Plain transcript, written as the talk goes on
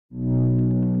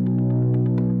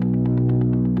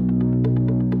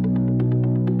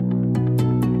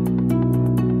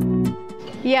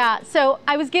Yeah, so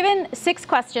I was given 6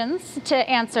 questions to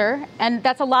answer, and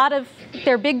that's a lot of,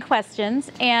 they're big questions,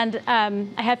 and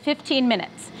I have 15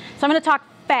 minutes. So I'm going to talk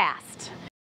fast.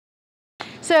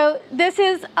 So this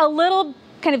is a little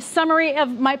kind of summary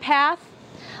of my path.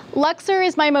 LUXr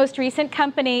is my most recent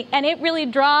company, and it really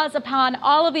draws upon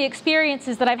all of the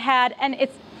experiences that I've had, and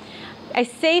it's, I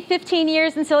say 15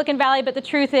 years in Silicon Valley, but the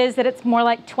truth is that it's more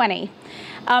like 20.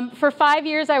 For 5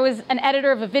 years, I was an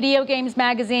editor of a video games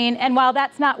magazine, and while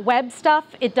that's not web stuff,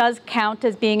 it does count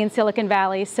as being in Silicon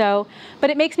Valley. So, but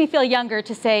it makes me feel younger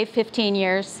to say 15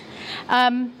 years.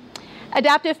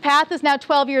 Adaptive Path is now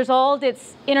 12 years old.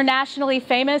 It's internationally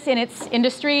famous in its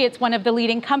industry. It's one of the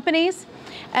leading companies.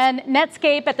 And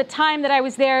Netscape, at the time that I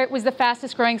was there, it was the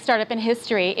fastest growing startup in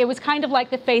history. It was kind of like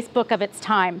the Facebook of its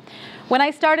time. When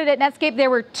I started at Netscape, there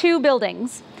were 2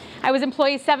 buildings. I was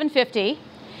employee 750.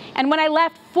 And when I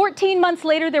left, 14 months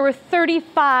later, there were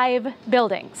 35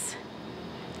 buildings.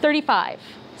 35.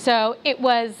 So it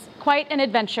was quite an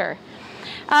adventure.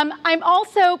 I'm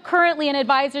also currently an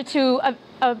advisor to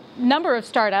a number of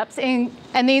startups, and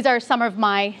these are some of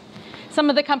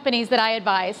the companies that I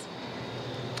advise.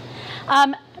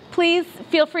 Please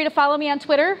feel free to follow me on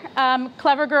Twitter.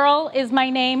 Clever Girl is my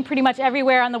name pretty much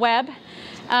everywhere on the web.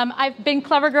 I've been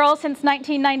Clever Girl since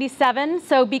 1997,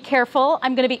 so be careful.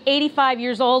 I'm going to be 85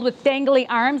 years old with dangly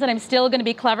arms, and I'm still going to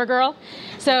be Clever Girl.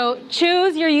 So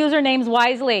choose your usernames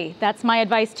wisely. That's my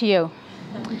advice to you.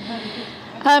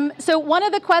 So one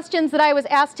of the questions that I was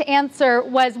asked to answer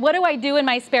was, what do I do in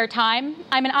my spare time?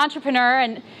 I'm an entrepreneur,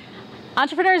 and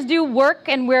entrepreneurs do work,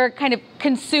 and we're kind of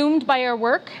consumed by our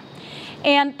work.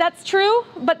 And that's true,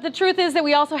 but the truth is that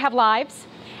we also have lives.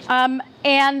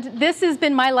 And this has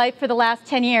been my life for the last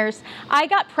 10 years. I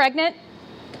got pregnant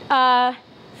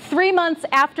 3 months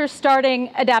after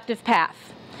starting Adaptive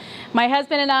Path. My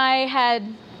husband and I had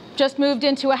just moved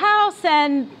into a house,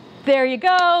 and there you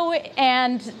go,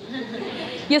 and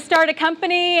you start a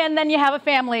company, and then you have a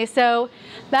family. So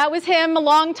that was him a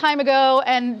long time ago,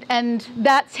 and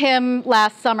that's him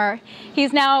last summer.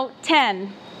 He's now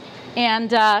 10,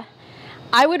 and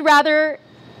I would rather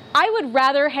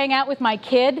hang out with my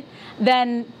kid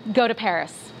than go to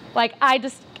Paris. Like,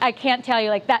 I can't tell you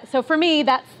like that. So for me,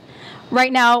 that's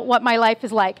right now what my life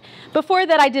is like. Before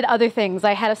that, I did other things.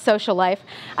 I had a social life.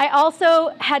 I also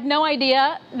had no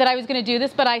idea that I was going to do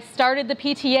this, but I started the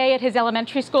PTA at his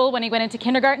elementary school when he went into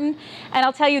kindergarten. And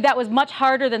I'll tell you, that was much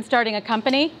harder than starting a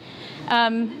company.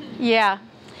 Yeah.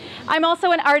 I'm also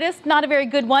an artist, not a very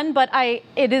good one, but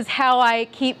it is how I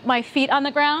keep my feet on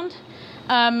the ground.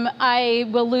 I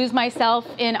will lose myself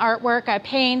in artwork. I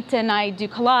paint and I do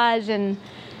collage, and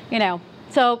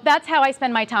so that's how I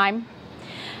spend my time.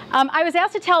 I was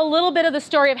asked to tell a little bit of the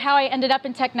story of how I ended up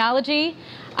in technology.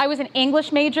 I was an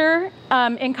English major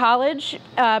in college,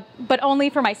 but only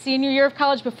for my senior year of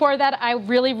college. Before that, I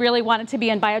really, really wanted to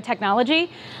be in biotechnology.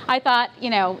 I thought,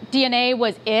 DNA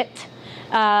was it.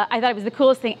 I thought it was the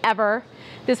coolest thing ever.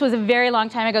 This was a very long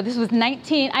time ago. This was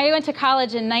I went to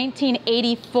college in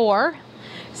 1984.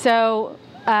 So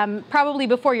probably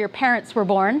before your parents were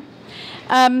born.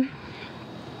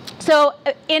 So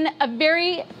in a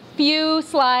very few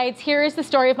slides, here is the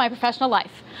story of my professional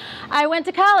life. I went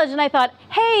to college and I thought,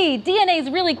 hey, DNA is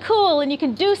really cool and you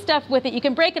can do stuff with it. You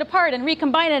can break it apart and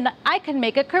recombine it, and I can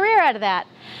make a career out of that.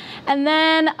 And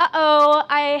then,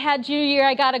 I had junior year,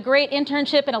 I got a great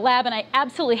internship in a lab, and I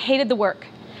absolutely hated the work.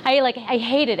 I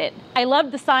hated it. I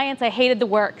loved the science, I hated the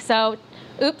work. So,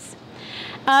 oops.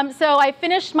 So I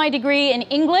finished my degree in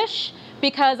English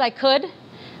because I could.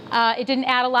 It didn't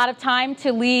add a lot of time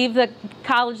to leave the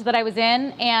college that I was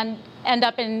in and end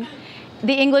up in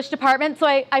the English department. So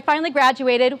I finally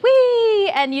graduated, whee!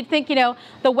 And you'd think,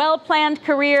 the well-planned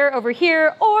career over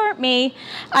here, or me.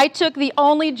 I took the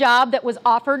only job that was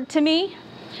offered to me.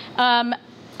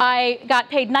 I got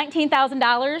paid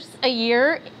 $19,000 a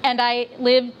year, and I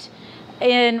lived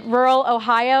in rural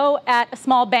Ohio at a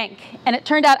small bank. And it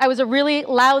turned out I was a really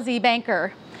lousy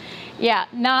banker. Yeah,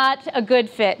 not a good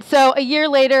fit. So a year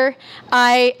later,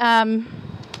 I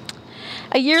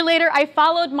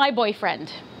followed my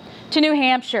boyfriend to New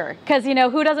Hampshire, because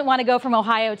who doesn't want to go from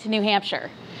Ohio to New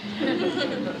Hampshire?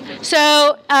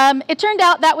 So it turned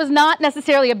out that was not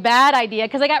necessarily a bad idea,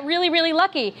 because I got really, really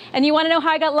lucky. And you want to know how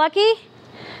I got lucky?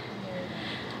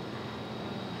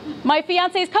 My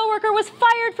fiance's coworker was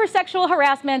fired for sexual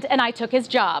harassment, and I took his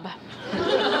job.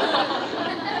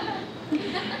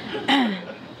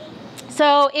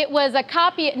 So it was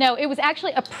it was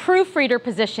actually a proofreader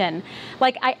position.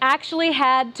 Like, I actually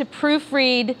had to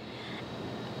proofread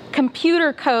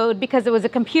computer code because it was a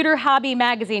computer hobby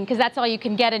magazine, because that's all you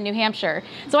can get in New Hampshire.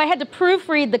 So I had to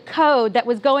proofread the code that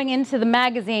was going into the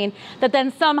magazine that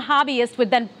then some hobbyist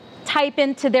would then type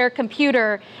into their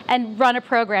computer and run a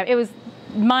program. It was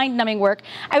mind-numbing work.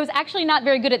 I was actually not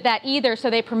very good at that either, so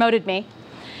they promoted me.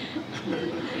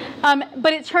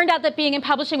 But it turned out that being in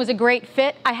publishing was a great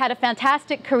fit. I had a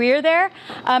fantastic career there.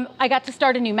 I got to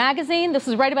start a new magazine. This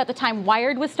was right about the time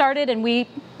Wired was started, and we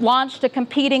launched a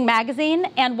competing magazine.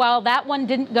 And while that one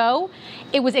didn't go,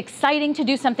 it was exciting to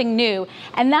do something new.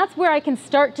 And that's where I can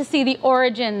start to see the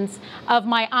origins of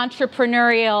my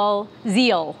entrepreneurial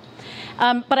zeal.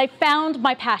 But I found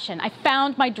my passion. I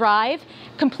found my drive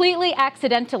completely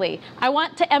accidentally. I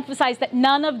want to emphasize that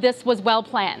none of this was well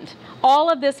planned. All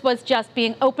of this was just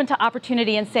being open to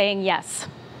opportunity and saying yes.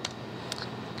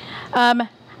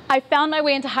 I found my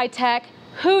way into high tech.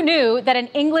 Who knew that an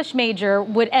English major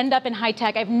would end up in high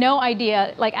tech? I have no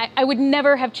idea. Like, I would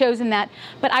never have chosen that,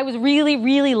 but I was really,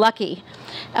 really lucky.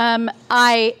 Again,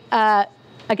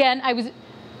 I was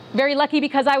very lucky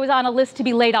because I was on a list to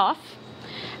be laid off.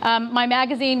 My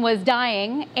magazine was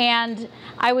dying, and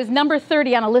I was number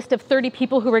 30 on a list of 30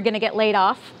 people who were going to get laid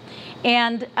off.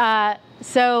 And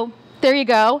so there you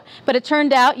go. But it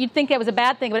turned out, you'd think it was a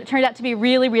bad thing, but it turned out to be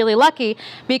really, really lucky,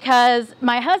 because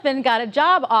my husband got a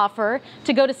job offer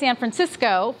to go to San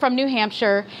Francisco from New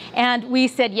Hampshire, and we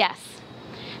said yes.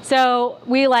 So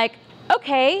we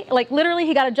okay, literally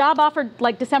he got a job offer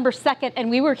like December 2nd,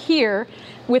 and we were here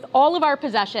with all of our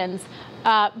possessions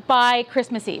by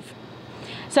Christmas Eve.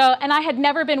 So, and I had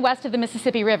never been west of the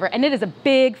Mississippi River, and it is a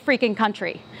big freaking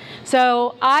country.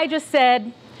 So I just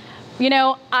said, you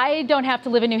know, I don't have to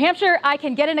live in New Hampshire. I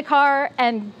can get in a car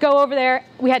and go over there.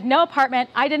 We had no apartment.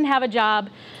 I didn't have a job.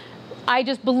 I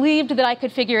just believed that I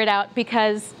could figure it out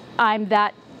because I'm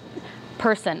that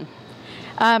person.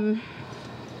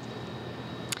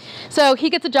 So he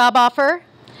gets a job offer.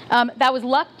 That was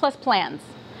luck plus plans.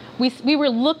 We were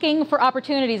looking for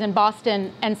opportunities in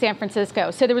Boston and San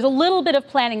Francisco. So there was a little bit of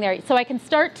planning there. So I can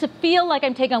start to feel like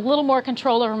I'm taking a little more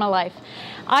control over my life.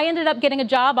 I ended up getting a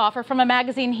job offer from a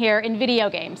magazine here in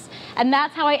video games. And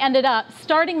that's how I ended up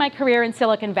starting my career in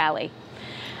Silicon Valley.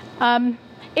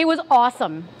 It was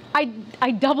awesome.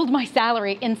 I doubled my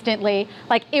salary instantly.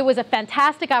 Like, it was a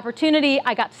fantastic opportunity.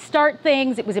 I got to start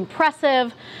things. It was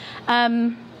impressive.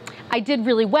 I did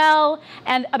really well,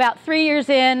 and about 3 years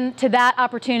into that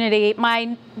opportunity,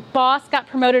 my boss got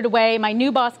promoted away, my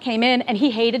new boss came in, and he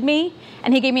hated me,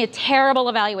 and he gave me a terrible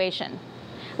evaluation.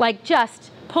 Like, just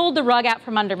pulled the rug out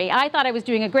from under me. I thought I was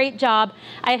doing a great job.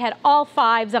 I had all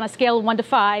 5s on a scale of 1 to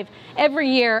 5 every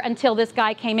year until this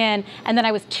guy came in, and then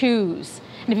I was 2s.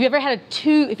 And if you ever had a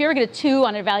 2, if you ever get a 2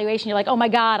 on an evaluation, you're like, oh my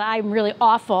God, I'm really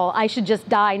awful. I should just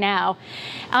die now.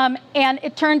 And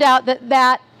it turned out that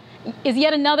that is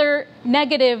yet another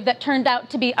negative that turned out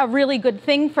to be a really good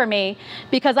thing for me,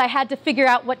 because I had to figure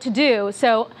out what to do.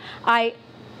 So I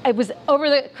was over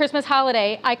the Christmas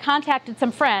holiday, I contacted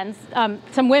some friends,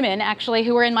 some women actually,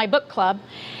 who were in my book club.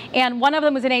 And one of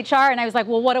them was in HR, and I was like,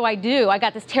 well, what do? I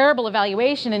got this terrible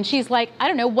evaluation. And she's like, I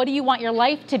don't know, what do you want your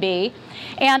life to be?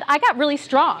 And I got really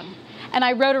strong. And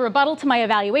I wrote a rebuttal to my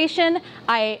evaluation.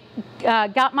 I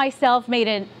got myself made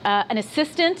an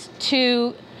assistant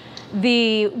to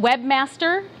the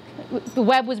webmaster. The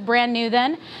web was brand new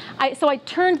then. So I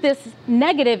turned this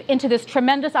negative into this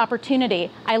tremendous opportunity.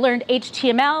 I learned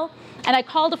HTML, and I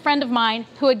called a friend of mine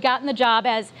who had gotten the job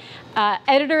as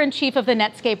editor-in-chief of the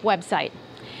Netscape website.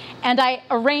 And I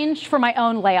arranged for my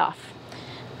own layoff.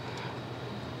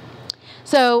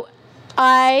 So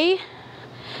I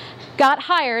got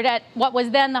hired at what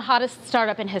was then the hottest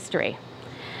startup in history.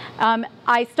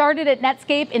 I started at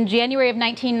Netscape in January of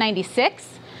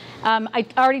 1996. I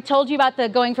already told you about the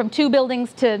going from 2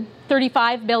 buildings to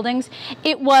 35 buildings.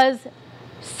 It was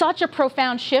such a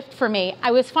profound shift for me.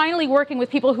 I was finally working with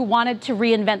people who wanted to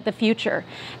reinvent the future.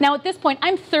 Now at this point,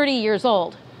 I'm 30 years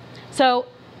old. So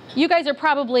you guys are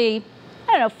probably,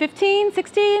 I don't know, 15,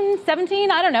 16,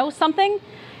 17, I don't know, something.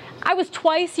 I was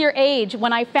twice your age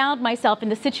when I found myself in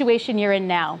the situation you're in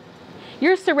now.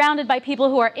 You're surrounded by people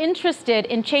who are interested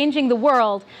in changing the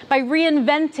world by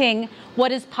reinventing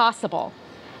what is possible.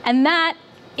 And that's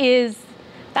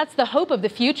the hope of the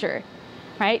future,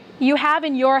 right? You have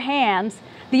in your hands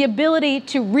the ability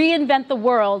to reinvent the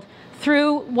world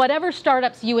through whatever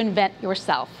startups you invent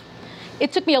yourself.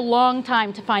 It took me a long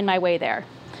time to find my way there,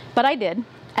 but I did,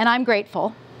 and I'm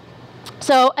grateful.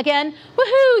 So again,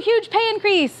 woohoo, huge pay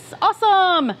increase,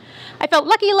 awesome. I felt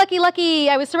lucky, lucky, lucky.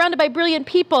 I was surrounded by brilliant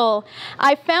people.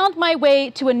 I found my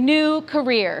way to a new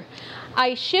career.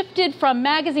 I shifted from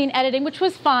magazine editing, which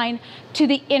was fine, to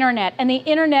the internet, and the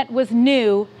internet was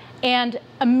new and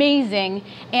amazing,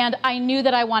 and I knew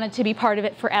that I wanted to be part of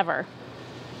it forever.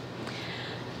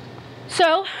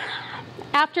 So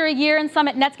after a year in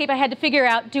Summit Netscape, I had to figure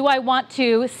out, do I want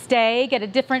to stay, get a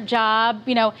different job?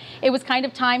 You know, it was kind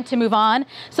of time to move on.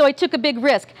 So I took a big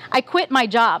risk. I quit my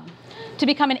job to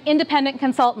become an independent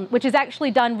consultant, which is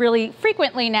actually done really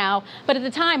frequently now. But at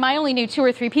the time, I only knew 2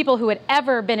 or 3 people who had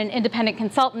ever been an independent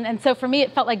consultant. And so for me,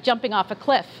 it felt like jumping off a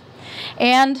cliff.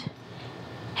 And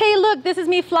hey, look, this is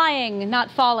me flying, not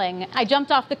falling. I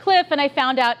jumped off the cliff and I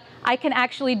found out I can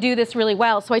actually do this really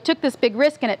well. So I took this big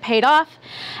risk and it paid off.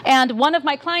 And one of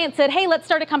my clients said, hey, let's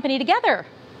start a company together.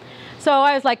 So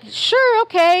I was like, sure,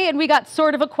 okay. And we got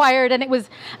sort of acquired, and it was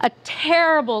a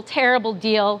terrible, terrible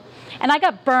deal. And I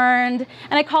got burned,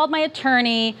 and I called my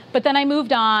attorney, but then I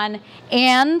moved on,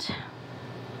 and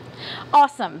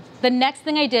awesome. The next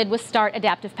thing I did was start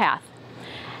Adaptive Path.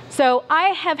 So I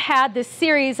have had this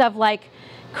series of like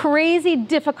crazy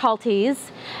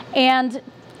difficulties and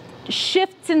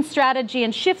shifts in strategy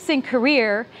and shifts in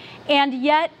career, and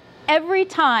yet every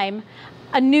time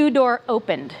a new door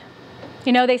opened.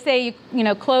 You know, they say, you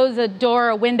know, close a door,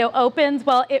 a window opens.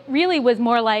 Well, it really was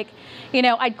more like, you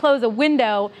know, I'd close a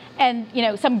window and, you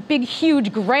know, some big,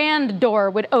 huge, grand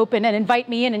door would open and invite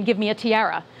me in and give me a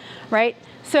tiara, right?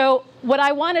 So what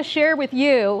I want to share with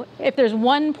you, if there's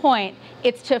one point,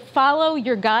 it's to follow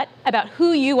your gut about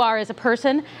who you are as a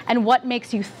person and what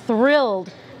makes you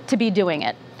thrilled to be doing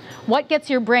it. What gets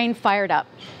your brain fired up,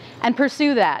 and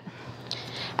pursue that.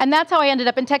 And that's how I ended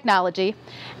up in technology.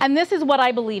 And this is what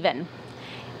I believe in.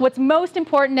 What's most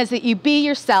important is that you be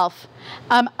yourself.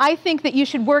 I think that you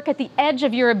should work at the edge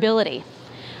of your ability.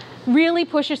 Really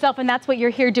push yourself, and that's what you're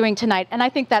here doing tonight. And I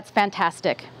think that's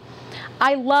fantastic.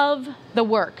 I love the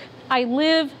work. I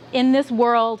live in this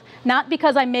world, not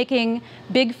because I'm making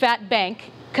big fat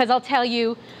bank, because I'll tell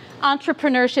you,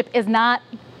 entrepreneurship is not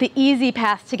the easy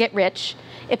path to get rich.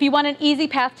 If you want an easy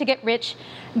path to get rich,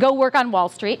 go work on Wall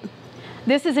Street.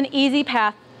 This is an easy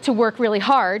path to work really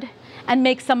hard and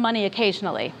make some money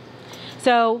occasionally.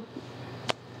 So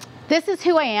this is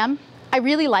who I am. I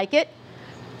really like it.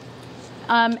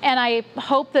 And I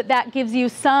hope that that gives you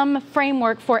some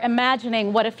framework for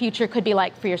imagining what a future could be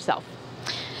like for yourself.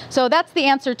 So that's the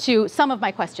answer to some of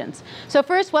my questions. So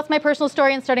first, what's my personal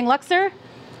story in starting LUXr?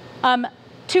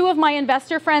 2 of my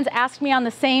investor friends asked me on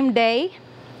the same day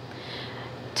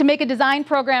to make a design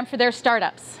program for their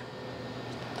startups.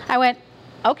 I went,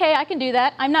 okay, I can do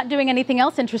that. I'm not doing anything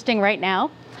else interesting right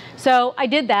now. So I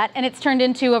did that, and it's turned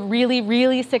into a really,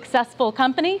 really successful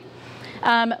company.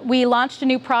 We launched a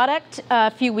new product a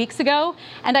few weeks ago,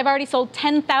 and I've already sold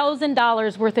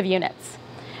 $10,000 worth of units,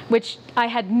 which I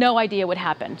had no idea would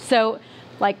happen. So,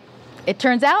 like, it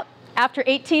turns out, after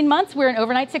 18 months, we're an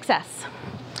overnight success.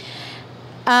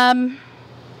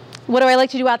 What do I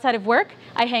like to do outside of work?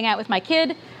 I hang out with my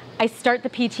kid. I start the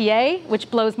PTA, which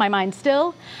blows my mind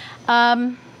still.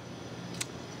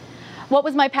 What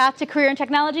was my path to career in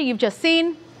technology? You've just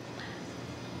seen.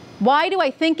 Why do I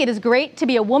think it is great to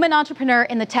be a woman entrepreneur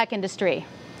in the tech industry?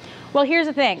 Well, here's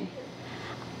the thing.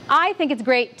 I think it's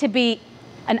great to be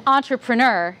an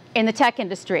entrepreneur in the tech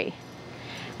industry.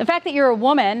 The fact that you're a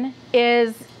woman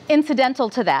is incidental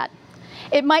to that.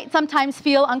 It might sometimes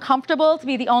feel uncomfortable to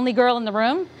be the only girl in the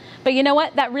room, but you know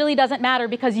what? That really doesn't matter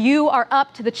because you are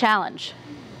up to the challenge,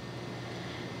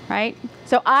 right?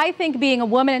 So I think being a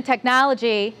woman in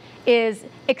technology is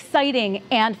exciting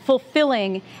and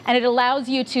fulfilling, and it allows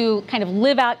you to kind of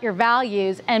live out your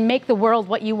values and make the world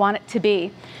what you want it to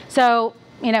be. So,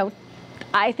 you know,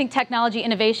 I think technology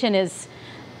innovation is,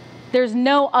 there's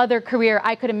no other career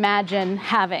I could imagine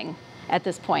having at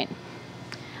this point.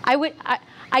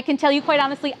 I can tell you quite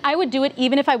honestly, I would do it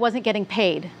even if I wasn't getting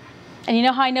paid. And you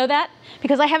know how I know that?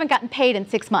 Because I haven't gotten paid in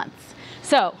 6 months.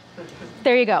 So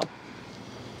there you go.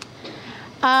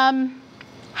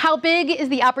 How big is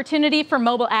the opportunity for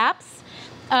mobile apps?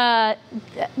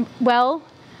 Well,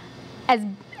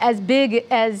 as big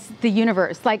as the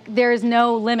universe. Like, there is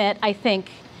no limit, I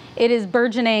think. It is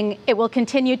burgeoning. It will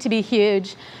continue to be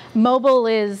huge. Mobile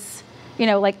is, you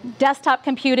know, like desktop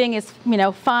computing is, you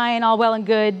know, fine, all well and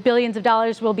good. Billions of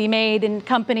dollars will be made in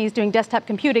companies doing desktop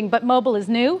computing, but mobile is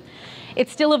new.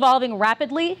 It's still evolving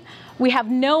rapidly. We have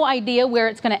no idea where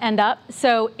it's going to end up,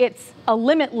 so it's a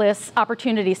limitless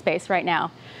opportunity space right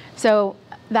now. So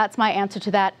that's my answer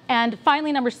to that. And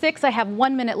finally, number 6, I have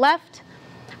 1 minute left.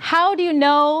 How do you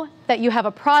know that you have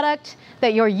a product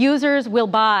that your users will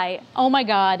buy? Oh my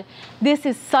God, this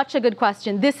is such a good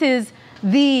question. This is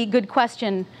the good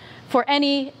question for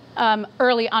any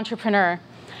early entrepreneur.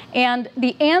 And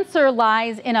the answer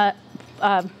lies in a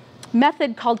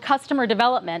method called customer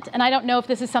development. And I don't know if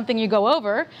this is something you go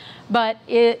over, but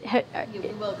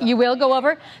you will go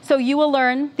over. So you will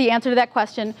learn the answer to that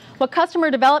question. What customer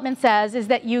development says is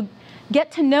that you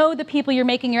get to know the people you're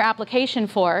making your application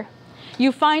for.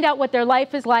 You find out what their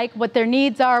life is like, what their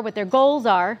needs are, what their goals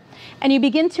are, and you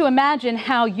begin to imagine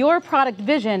how your product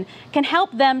vision can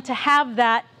help them to have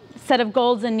that set of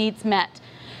goals and needs met.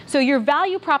 So your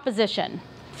value proposition,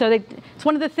 it's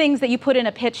one of the things that you put in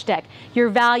a pitch deck, your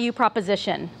value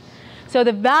proposition. So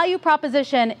the value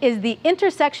proposition is the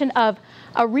intersection of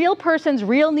a real person's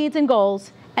real needs and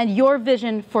goals and your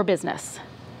vision for business.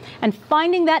 And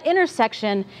finding that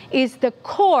intersection is the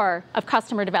core of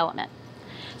customer development.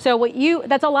 So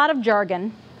that's a lot of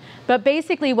jargon, but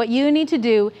basically what you need to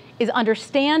do is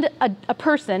understand a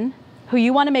person who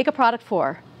you want to make a product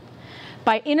for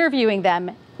by interviewing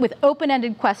them with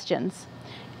open-ended questions.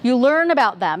 You learn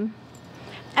about them,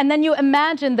 and then you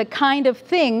imagine the kind of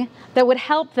thing that would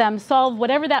help them solve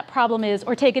whatever that problem is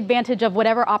or take advantage of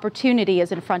whatever opportunity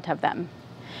is in front of them.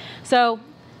 So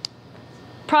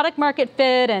product market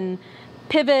fit and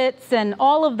pivots and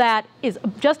all of that is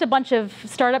just a bunch of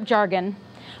startup jargon.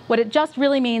 What it just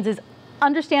really means is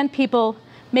understand people,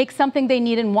 make something they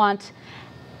need and want,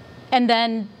 and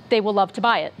then they will love to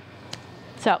buy it.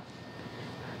 So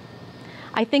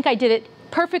I think I did it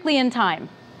perfectly in time.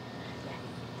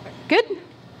 Good?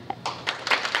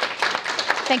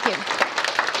 Thank you. So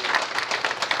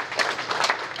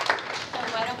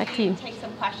why don't we take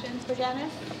some questions for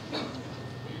Janice?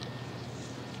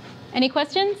 Any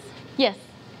questions? Yes.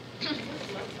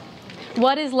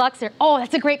 What is LUXr? Oh,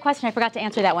 that's a great question. I forgot to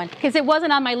answer that one because it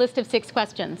wasn't on my list of 6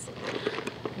 questions.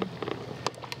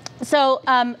 So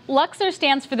LUXr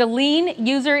stands for the Lean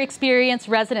User Experience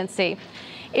Residency.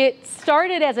 It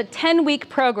started as a 10-week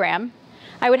program.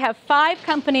 I would have 5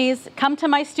 companies come to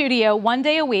my studio 1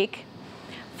 day a week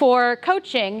for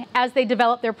coaching as they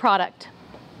develop their product.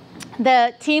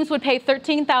 The teams would pay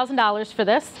 $13,000 for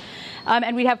this,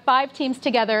 and we'd have 5 teams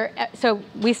together. So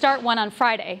we start one on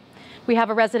Friday. We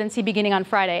have a residency beginning on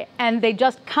Friday, and they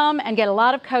just come and get a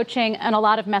lot of coaching and a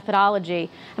lot of methodology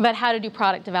about how to do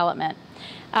product development.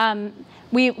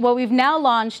 What we've now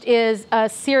launched is a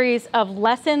series of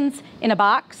lessons in a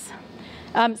box.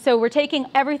 So we're taking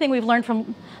everything we've learned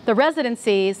from the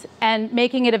residencies and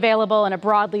making it available in a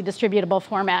broadly distributable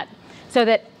format so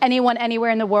that anyone anywhere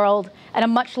in the world at a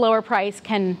much lower price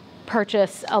can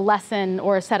purchase a lesson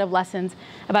or a set of lessons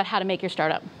about how to make your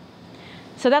startup.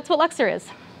 So that's what LUXr is.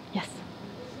 Yes?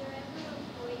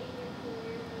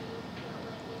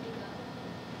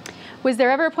 Was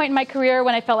there ever a point in my career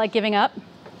when I felt like giving up?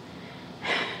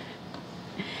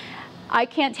 I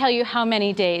can't tell you how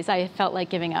many days I felt like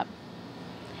giving up.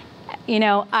 You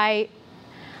know,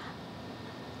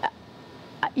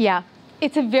 yeah,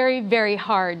 it's a very, very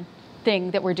hard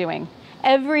thing that we're doing.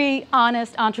 Every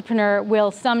honest entrepreneur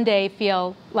will someday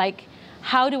feel like,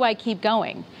 how do I keep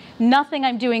going? Nothing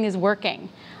I'm doing is working.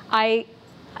 I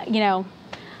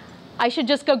should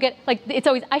just go get, like, it's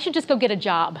always, I should just go get a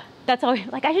job. That's always,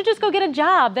 like, I should just go get a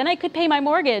job. Then I could pay my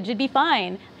mortgage. It'd be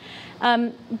fine.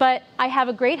 But I have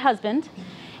a great husband,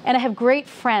 and I have great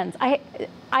friends.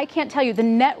 I can't tell you, the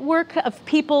network of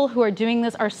people who are doing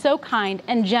this are so kind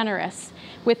and generous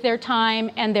with their time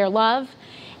and their love.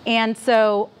 And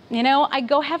so, you know, I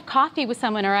go have coffee with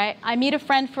someone, or I meet a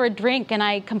friend for a drink, and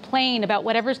I complain about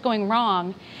whatever's going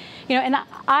wrong. You know, and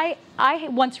I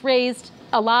once raised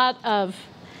a lot of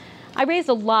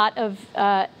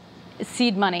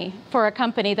seed money for a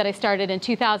company that I started in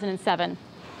 2007.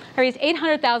 I raised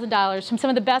 $800,000 from some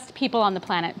of the best people on the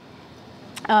planet.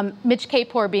 Mitch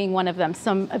Kapor being one of them.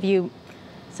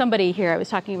 Somebody here I was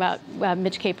talking about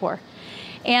Mitch Kapor.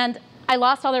 And I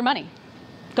lost all their money,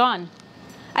 gone.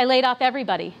 I laid off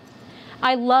everybody.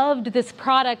 I loved this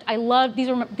product. I loved,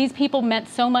 these people meant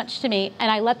so much to me, and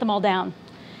I let them all down.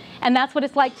 And that's what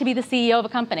it's like to be the CEO of a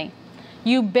company.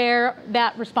 You bear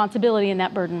that responsibility and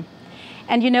that burden.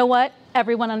 And you know what?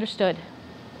 Everyone understood.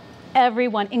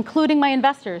 Everyone, including my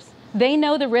investors. They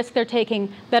know the risk they're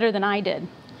taking better than I did.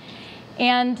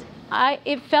 And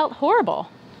it felt horrible.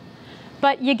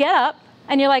 But you get up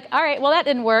and you're like, all right, well, that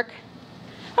didn't work.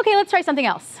 Okay, let's try something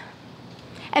else.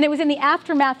 And it was in the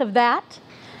aftermath of that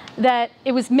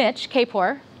it was Mitch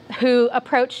Kapor who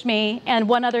approached me and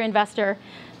one other investor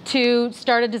to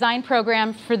start a design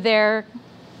program for their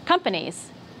companies.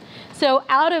 So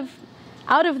out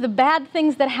of the bad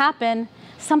things that happen,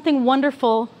 something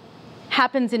wonderful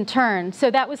happens in turn. So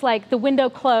that was like the window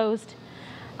closed.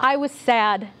 I was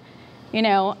sad. You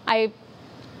know, I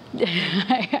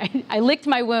licked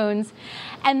my wounds,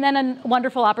 and then a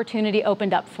wonderful opportunity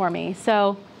opened up for me.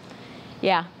 So,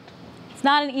 yeah, It's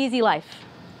not an easy life.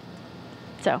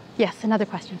 So, yes, another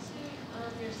question.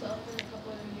 Yourself in a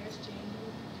couple of years changing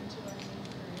into a new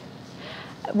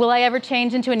career? Will I ever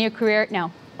change into a new career?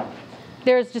 No.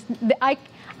 There's just,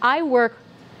 I work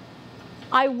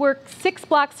 6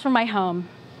 blocks from my home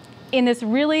in this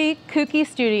really kooky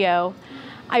studio.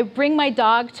 I bring my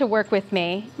dog to work with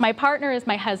me. My partner is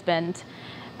my husband.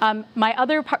 My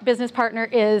other business partner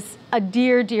is a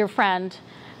dear, dear friend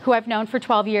who I've known for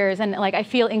 12 years, and like I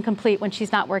feel incomplete when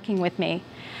she's not working with me.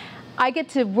 I get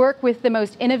to work with the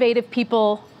most innovative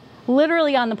people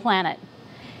literally on the planet.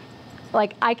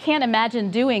 Like, I can't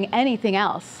imagine doing anything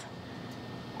else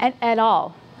at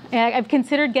all. And I've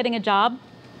considered getting a job,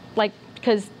 like,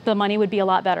 because the money would be a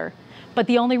lot better. But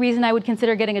the only reason I would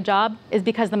consider getting a job is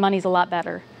because the money's a lot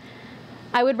better.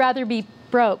 I would rather be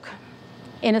broke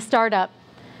in a startup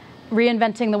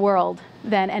reinventing the world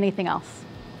than anything else.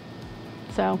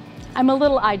 So I'm a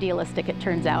little idealistic, it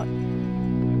turns out.